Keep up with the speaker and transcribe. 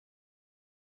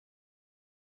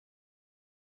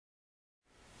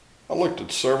I looked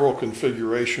at several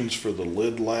configurations for the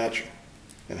lid latch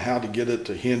and how to get it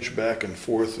to hinge back and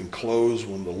forth and close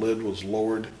when the lid was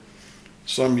lowered.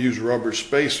 Some use rubber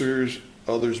spacers,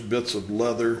 others bits of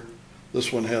leather.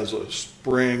 This one has a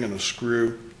spring and a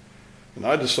screw. And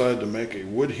I decided to make a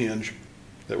wood hinge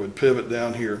that would pivot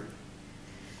down here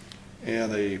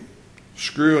and a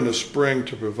screw and a spring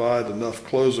to provide enough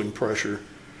closing pressure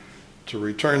to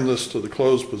return this to the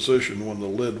closed position when the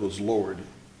lid was lowered.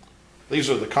 These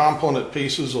are the component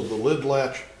pieces of the lid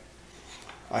latch.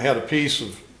 I had a piece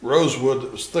of rosewood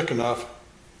that was thick enough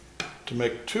to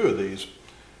make two of these,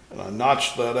 and I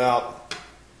notched that out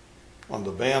on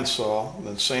the bandsaw and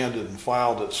then sanded and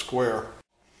filed it square.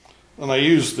 And I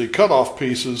used the cutoff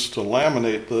pieces to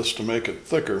laminate this to make it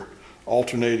thicker,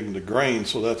 alternating the grain,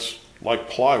 so that's like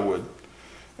plywood.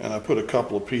 And I put a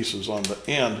couple of pieces on the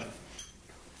end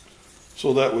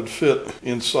so that would fit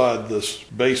inside this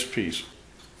base piece.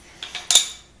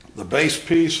 The base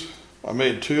piece, I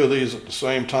made two of these at the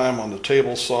same time on the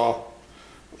table saw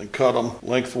and cut them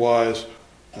lengthwise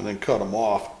and then cut them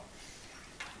off.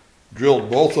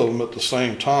 Drilled both of them at the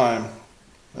same time.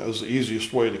 That was the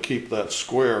easiest way to keep that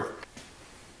square.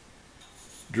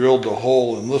 Drilled the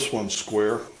hole in this one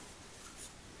square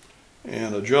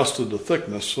and adjusted the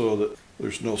thickness so that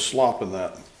there's no slop in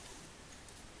that.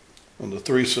 And the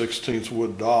 3/16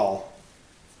 wood dowel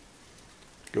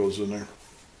goes in there.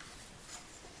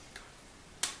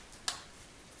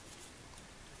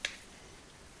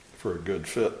 For a good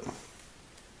fit.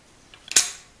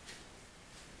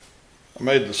 I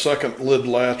made the second lid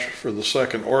latch for the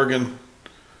second organ,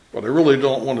 but I really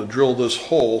don't want to drill this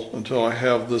hole until I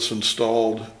have this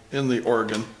installed in the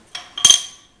organ,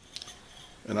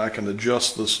 and I can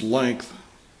adjust this length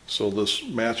so this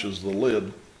matches the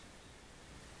lid.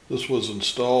 This was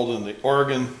installed in the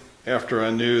organ after I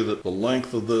knew that the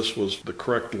length of this was the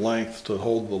correct length to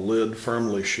hold the lid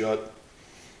firmly shut.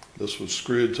 This was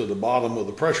screwed to the bottom of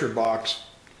the pressure box,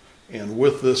 and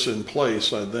with this in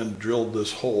place I then drilled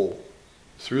this hole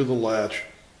through the latch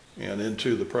and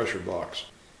into the pressure box.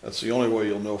 That's the only way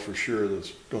you'll know for sure that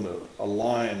it's going to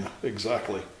align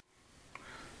exactly.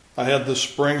 I had this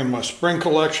spring in my spring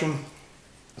collection.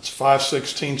 It's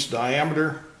 5/16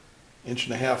 diameter,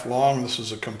 1.5 inches long. This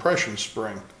is a compression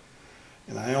spring,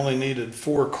 and I only needed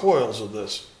 4 coils of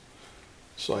this.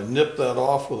 So I nipped that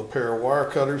off with a pair of wire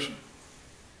cutters.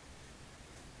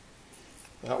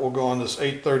 That will go on this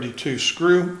 832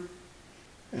 screw,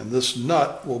 and this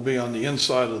nut will be on the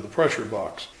inside of the pressure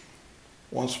box.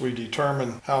 Once we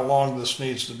determine how long this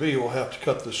needs to be, we'll have to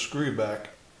cut the screw back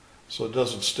so it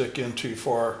doesn't stick in too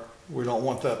far. We don't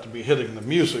want that to be hitting the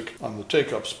music on the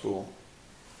take-up spool.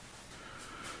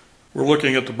 We're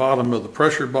looking at the bottom of the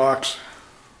pressure box.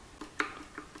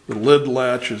 The lid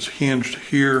latch is hinged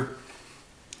here.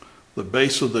 The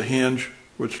base of the hinge,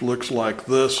 which looks like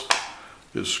this,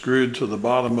 is screwed to the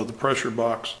bottom of the pressure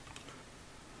box.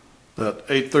 That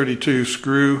 832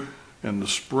 screw and the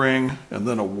spring and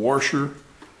then a washer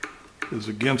is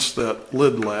against that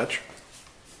lid latch.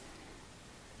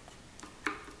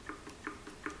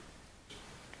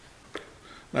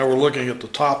 Now we're looking at the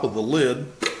top of the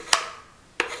lid.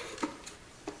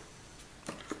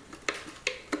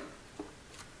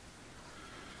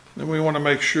 Then we want to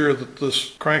make sure that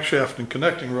this crankshaft and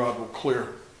connecting rod will clear.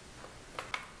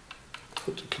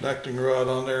 Put the connecting rod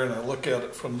on there and I look at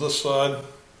it from this side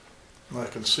and I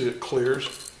can see it clears.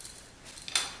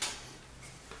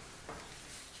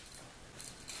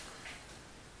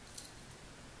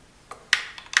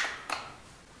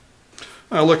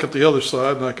 I look at the other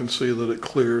side and I can see that it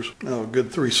clears. Now a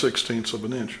good 3/16 of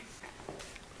an inch.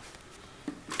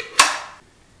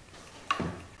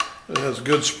 It has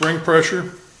good spring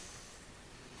pressure.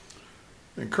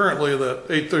 And currently that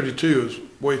 832 is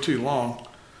way too long.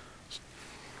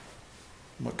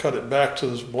 I'm going to cut it back to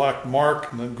this black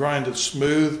mark and then grind it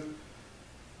smooth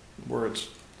where it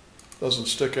doesn't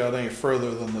stick out any further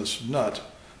than this nut.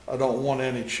 I don't want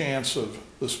any chance of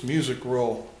this music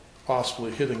roll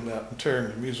possibly hitting that and tearing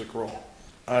the music roll.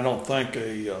 I don't think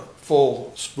a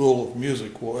full spool of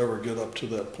music will ever get up to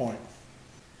that point.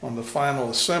 On the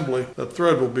final assembly, that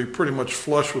thread will be pretty much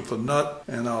flush with the nut,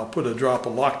 and I'll put a drop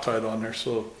of Loctite on there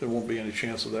so there won't be any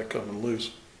chance of that coming loose.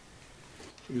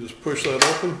 You just push that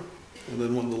open, and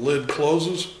then when the lid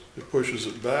closes, it pushes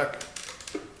it back.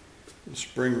 The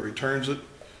spring returns it.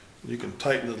 You can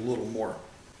tighten it a little more.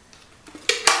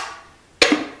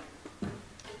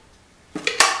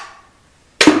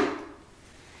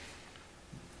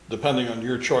 Depending on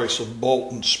your choice of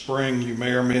bolt and spring, you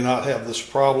may or may not have this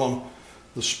problem.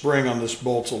 The spring on this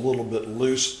bolt's a little bit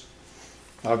loose.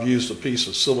 I've used a piece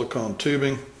of silicone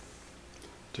tubing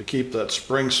to keep that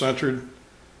spring centered.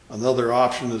 Another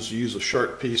option is to use a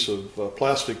sharp piece of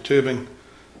plastic tubing.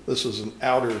 This is an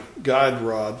outer guide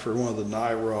rod for one of the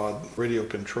NIROD radio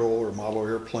control or model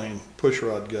airplane push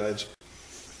rod guides.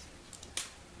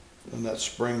 And that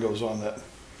spring goes on that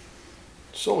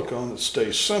silicone that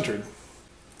stays centered.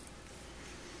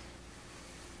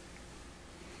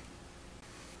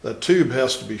 That tube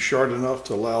has to be short enough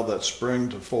to allow that spring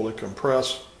to fully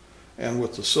compress, and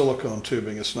with the silicone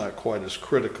tubing it's not quite as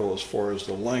critical as far as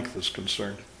the length is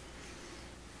concerned.